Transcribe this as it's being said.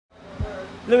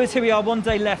Lewis, here we are, one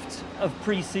day left of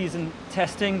pre-season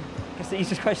testing. I guess the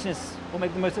easiest question is, or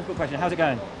maybe the most difficult question, how's it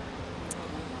going?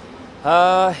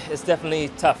 It's definitely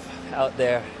tough out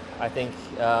there. I think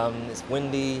it's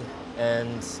windy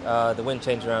and the wind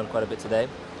changed around quite a bit today.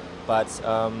 But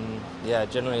yeah,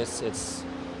 generally it's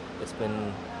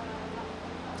been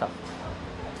tough.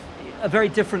 A very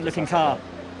different looking car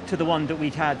to the one that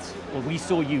we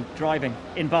saw you driving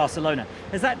in Barcelona.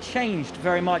 Has that changed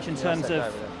very much in terms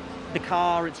of the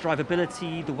car, its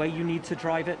drivability, the way you need to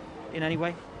drive it in any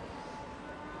way?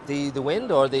 The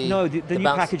wind or the No, the new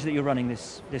bounce? package that you're running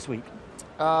this week.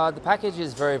 The package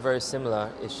is very, very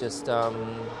similar. It's just yeah,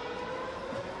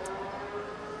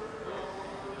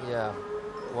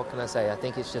 what can I say? I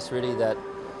think it's just really that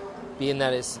being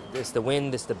that it's the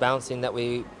wind, it's the bouncing that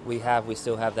we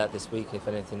still have that this week, if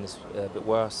anything is a bit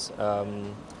worse.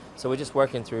 So we're just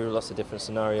working through lots of different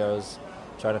scenarios,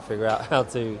 trying to figure out how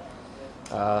to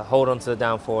hold on to the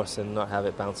downforce and not have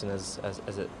it bouncing as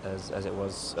it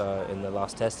was in the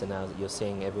last test, and now that you're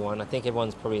seeing everyone. I think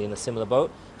everyone's probably in a similar boat.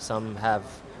 Some have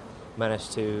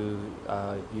managed to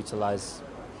utilize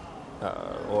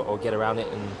or get around it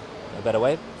in a better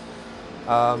way.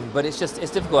 But it's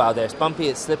difficult out there. It's bumpy,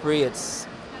 it's slippery, it's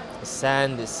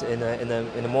sand. It's in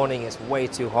the morning it's way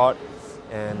too hot,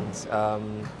 and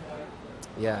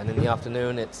yeah, and in the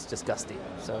afternoon it's just gusty.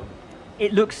 So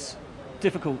it looks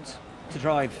difficult to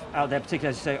drive out there, particularly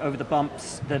as you say, over the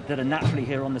bumps that are naturally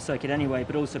here on the circuit anyway,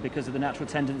 but also because of the natural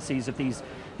tendencies of these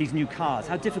new cars.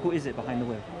 How difficult is it behind the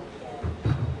wheel?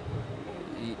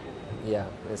 Yeah,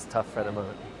 it's tough at the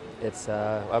moment. It's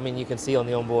I mean, you can see on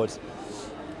the onboard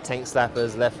tank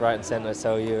slappers left, right, and centre.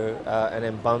 So you're and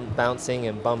then bouncing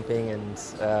and bumping, and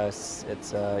it's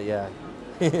yeah,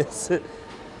 it's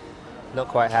not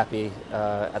quite happy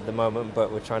at the moment,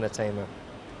 but we're trying to tame her.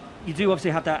 You do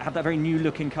obviously have that very new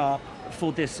looking car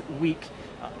for this week.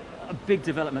 A big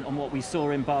development on what we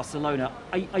saw in Barcelona.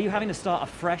 Are you having to start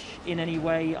afresh in any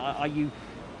way? Are you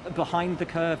behind the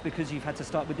curve because you've had to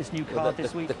start with this new car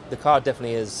this week? The car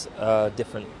definitely is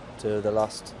different to the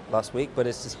last week, but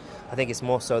it's just, I think it's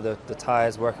more so the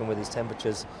tyres working with these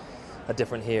temperatures are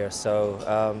different here. So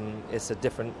it's a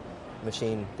different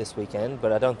machine this weekend,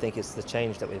 but I don't think it's the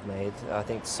change that we've made. I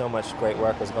think so much great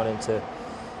work has gone into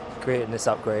creating this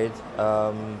upgrade,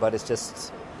 but it's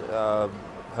just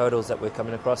hurdles that we're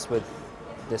coming across with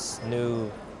this new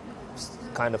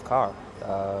kind of car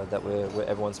that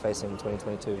everyone's facing in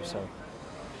 2022. So,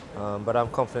 but I'm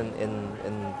confident in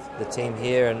the team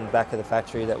here and back at the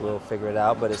factory that we'll figure it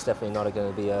out. But it's definitely not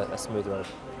going to be a smooth road.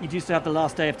 You do still have the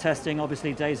last day of testing,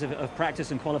 obviously days of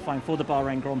practice and qualifying for the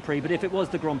Bahrain Grand Prix. But if it was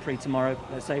the Grand Prix tomorrow,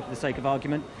 let's say for the sake of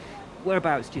argument,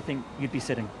 whereabouts do you think you'd be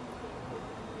sitting?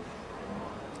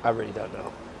 I really don't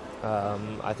know.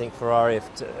 I think Ferrari,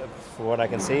 for what I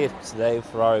can see today,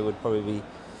 Ferrari would probably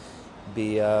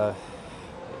be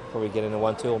probably getting a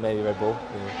 1-2, or maybe Red Bull.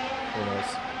 Who knows?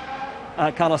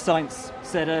 Carlos Sainz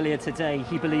said earlier today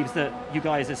he believes that you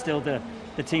guys are still the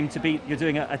team to beat. You're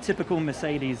doing a typical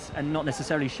Mercedes and not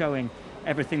necessarily showing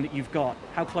everything that you've got.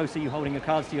 How close are you holding your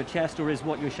cards to your chest, or is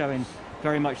what you're showing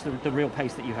very much the real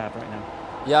pace that you have right now?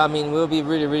 Yeah, I mean, we'll be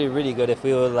really, really, really good if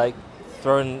we were like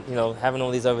throwing, having all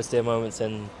these oversteer moments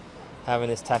and having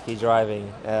this tacky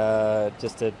driving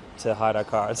just to hide our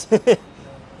cards.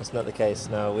 That's not the case.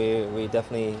 No, we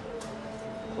definitely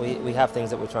we have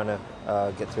things that we're trying to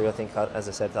get through. I think, as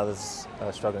I said, others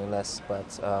are struggling less,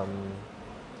 but yeah,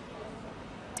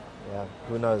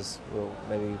 who knows?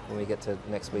 Maybe when we get to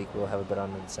next week, we'll have a better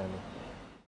understanding.